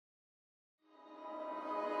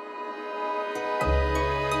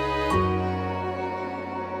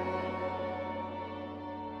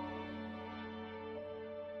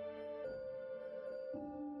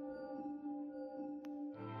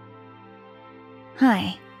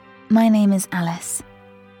Hi, my name is Alice.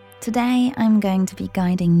 Today I'm going to be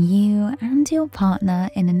guiding you and your partner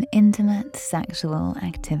in an intimate sexual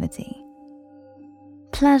activity.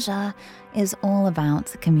 Pleasure is all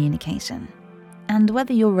about communication. And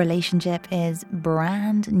whether your relationship is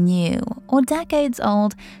brand new or decades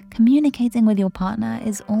old, communicating with your partner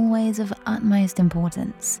is always of utmost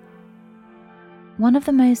importance. One of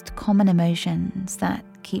the most common emotions that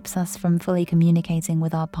keeps us from fully communicating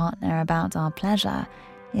with our partner about our pleasure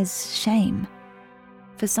is shame.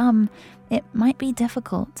 For some, it might be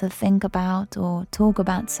difficult to think about or talk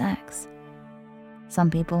about sex.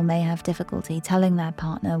 Some people may have difficulty telling their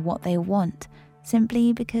partner what they want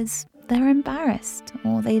simply because they're embarrassed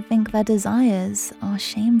or they think their desires are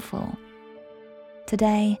shameful.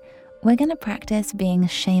 Today, we're going to practice being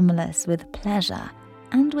shameless with pleasure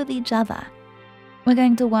and with each other. We're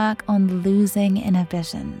going to work on losing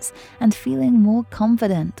inhibitions and feeling more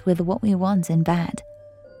confident with what we want in bed.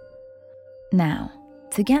 Now,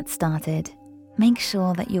 to get started, make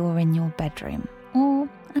sure that you're in your bedroom or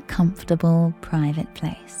a comfortable private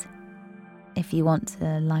place. If you want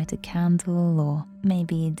to light a candle or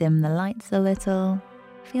maybe dim the lights a little,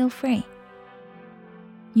 feel free.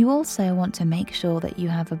 You also want to make sure that you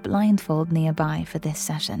have a blindfold nearby for this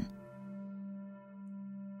session.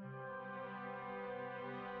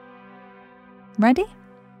 Ready?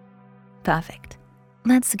 Perfect.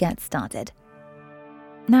 Let's get started.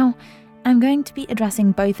 Now, I'm going to be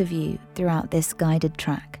addressing both of you throughout this guided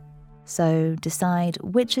track, so decide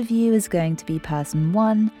which of you is going to be person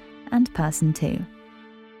 1 and person 2.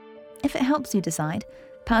 If it helps you decide,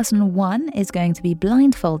 person 1 is going to be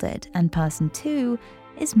blindfolded and person 2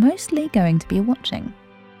 is mostly going to be watching.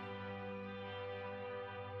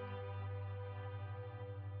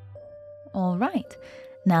 All right.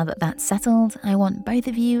 Now that that's settled, I want both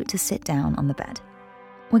of you to sit down on the bed.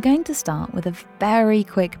 We're going to start with a very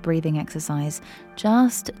quick breathing exercise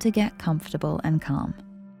just to get comfortable and calm.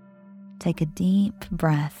 Take a deep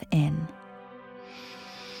breath in.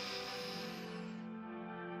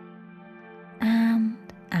 And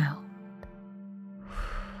out.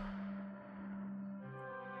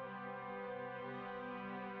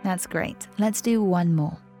 That's great. Let's do one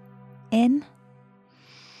more. In.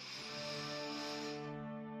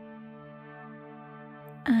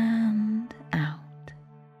 And out.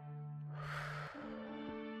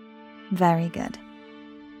 Very good.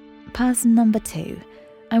 Person number 2,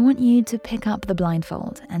 I want you to pick up the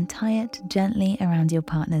blindfold and tie it gently around your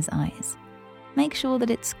partner's eyes. Make sure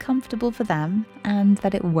that it's comfortable for them and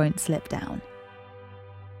that it won't slip down.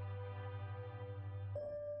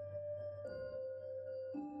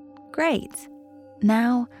 Great.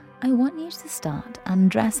 Now, I want you to start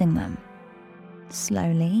undressing them.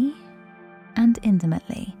 Slowly and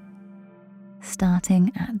intimately,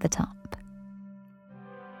 starting at the top.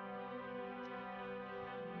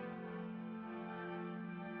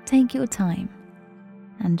 Take your time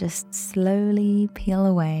and just slowly peel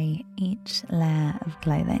away each layer of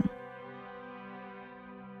clothing.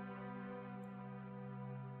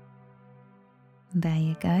 There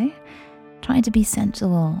you go. Try to be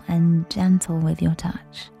sensual and gentle with your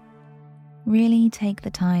touch. Really take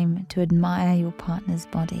the time to admire your partner's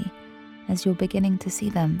body as you're beginning to see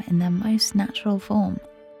them in their most natural form.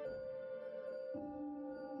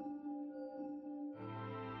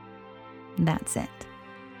 That's it.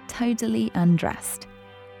 Totally undressed.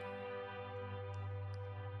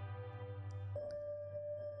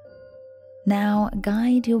 Now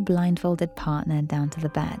guide your blindfolded partner down to the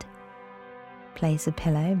bed. Place a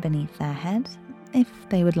pillow beneath their head, if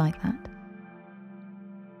they would like that.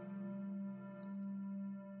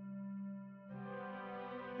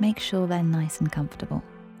 Make sure they're nice and comfortable.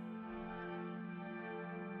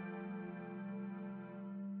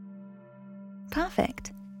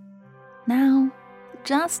 Perfect. Now,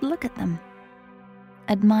 just look at them.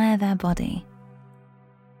 Admire their body.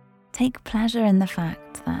 Take pleasure in the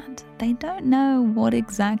fact that they don't know what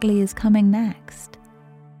exactly is coming next.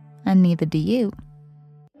 And neither do you.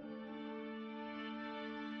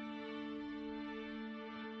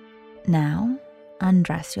 Now,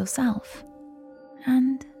 undress yourself.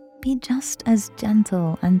 And be just as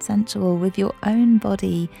gentle and sensual with your own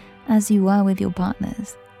body as you were with your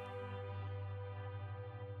partner's.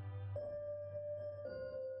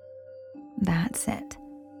 That's it.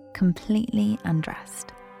 Completely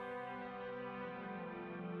undressed.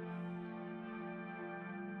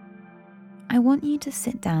 I want you to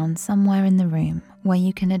sit down somewhere in the room where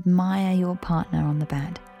you can admire your partner on the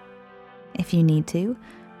bed. If you need to,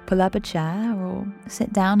 pull up a chair or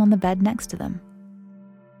sit down on the bed next to them.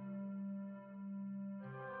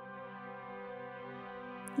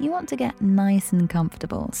 you want to get nice and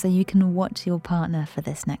comfortable so you can watch your partner for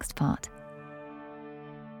this next part.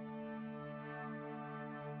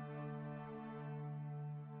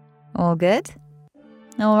 All good?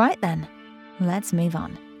 All right then, let's move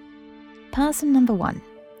on. Person number 1.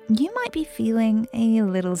 You might be feeling a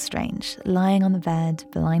little strange, lying on the bed,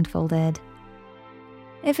 blindfolded.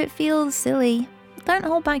 If it feels silly, don't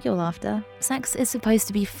hold back your laughter. Sex is supposed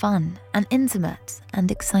to be fun and intimate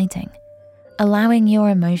and exciting. Allowing your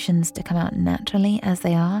emotions to come out naturally as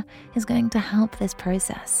they are is going to help this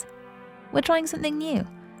process. We're trying something new,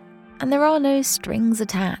 and there are no strings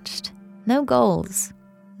attached, no goals.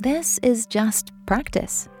 This is just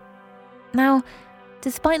practice. Now,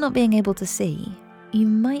 despite not being able to see, you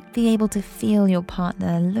might be able to feel your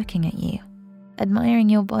partner looking at you, admiring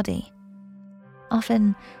your body.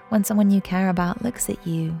 Often, when someone you care about looks at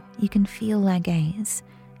you, you can feel their gaze,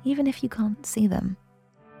 even if you can't see them.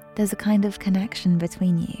 There's a kind of connection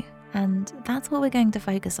between you, and that's what we're going to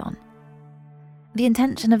focus on. The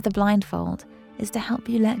intention of the blindfold is to help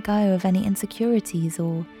you let go of any insecurities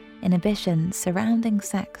or inhibitions surrounding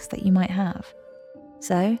sex that you might have.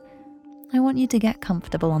 So, I want you to get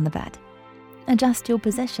comfortable on the bed. Adjust your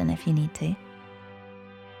position if you need to.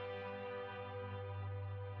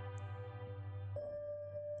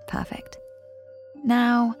 Perfect.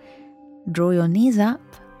 Now, draw your knees up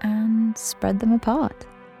and spread them apart.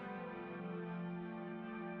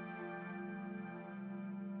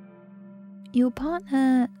 Your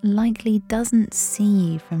partner likely doesn't see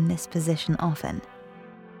you from this position often.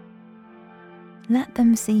 Let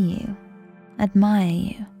them see you, admire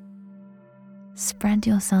you. Spread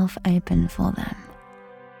yourself open for them.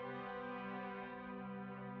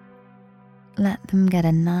 Let them get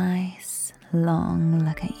a nice, long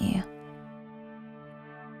look at you.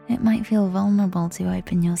 It might feel vulnerable to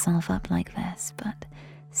open yourself up like this, but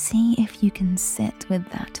see if you can sit with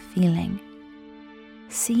that feeling.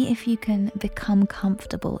 See if you can become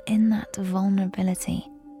comfortable in that vulnerability.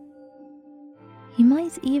 You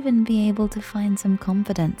might even be able to find some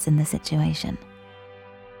confidence in the situation.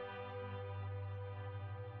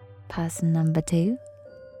 Person number 2,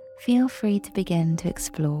 feel free to begin to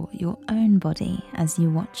explore your own body as you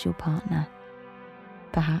watch your partner.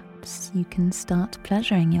 Perhaps you can start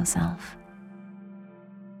pleasuring yourself.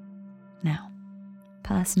 Now,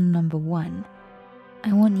 person number 1,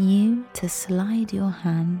 I want you to slide your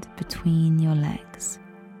hand between your legs.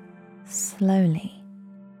 Slowly.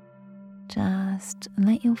 Just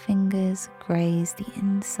let your fingers graze the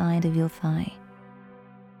inside of your thigh.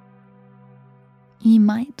 You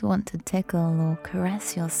might want to tickle or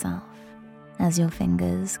caress yourself as your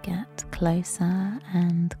fingers get closer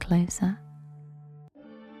and closer.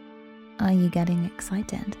 Are you getting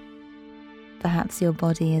excited? Perhaps your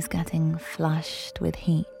body is getting flushed with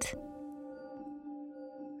heat.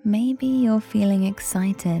 Maybe you're feeling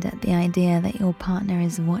excited at the idea that your partner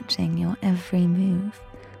is watching your every move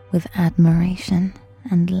with admiration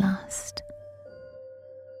and lust.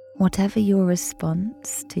 Whatever your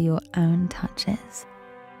response to your own touches,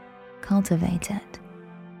 cultivate it.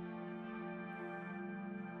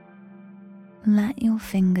 Let your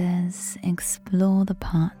fingers explore the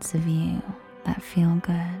parts of you that feel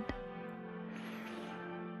good.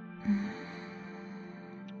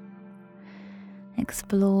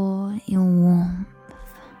 Explore your warmth,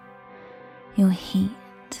 your heat.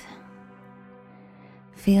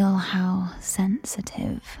 Feel how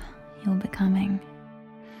sensitive you're becoming.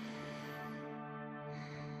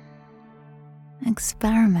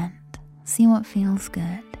 Experiment, see what feels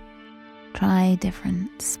good. Try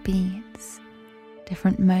different speeds,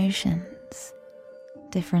 different motions,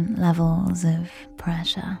 different levels of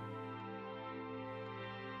pressure.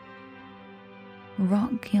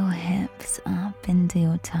 Rock your hips up into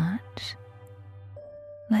your touch.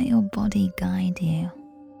 Let your body guide you.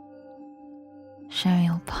 Show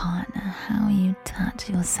your partner how you touch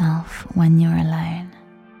yourself when you're alone.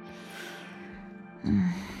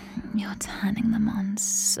 You're turning them on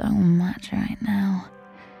so much right now.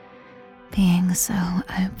 Being so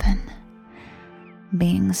open.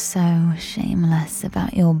 Being so shameless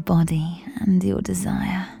about your body and your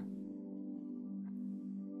desire.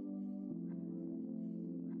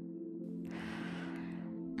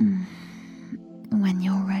 When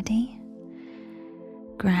you're ready,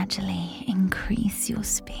 gradually increase your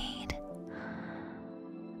speed.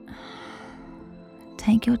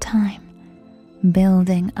 Take your time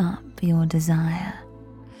building up your desire.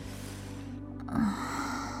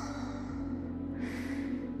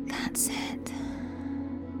 That's it.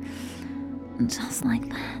 Just like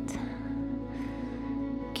that.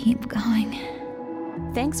 Keep going.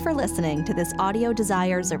 Thanks for listening to this Audio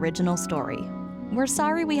Desires original story. We're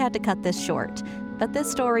sorry we had to cut this short, but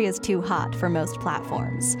this story is too hot for most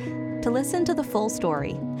platforms. To listen to the full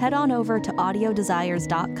story, head on over to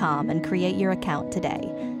audiodesires.com and create your account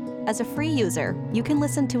today. As a free user, you can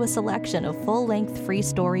listen to a selection of full-length free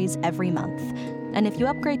stories every month. And if you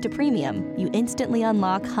upgrade to premium, you instantly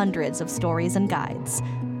unlock hundreds of stories and guides.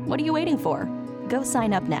 What are you waiting for? Go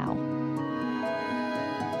sign up now.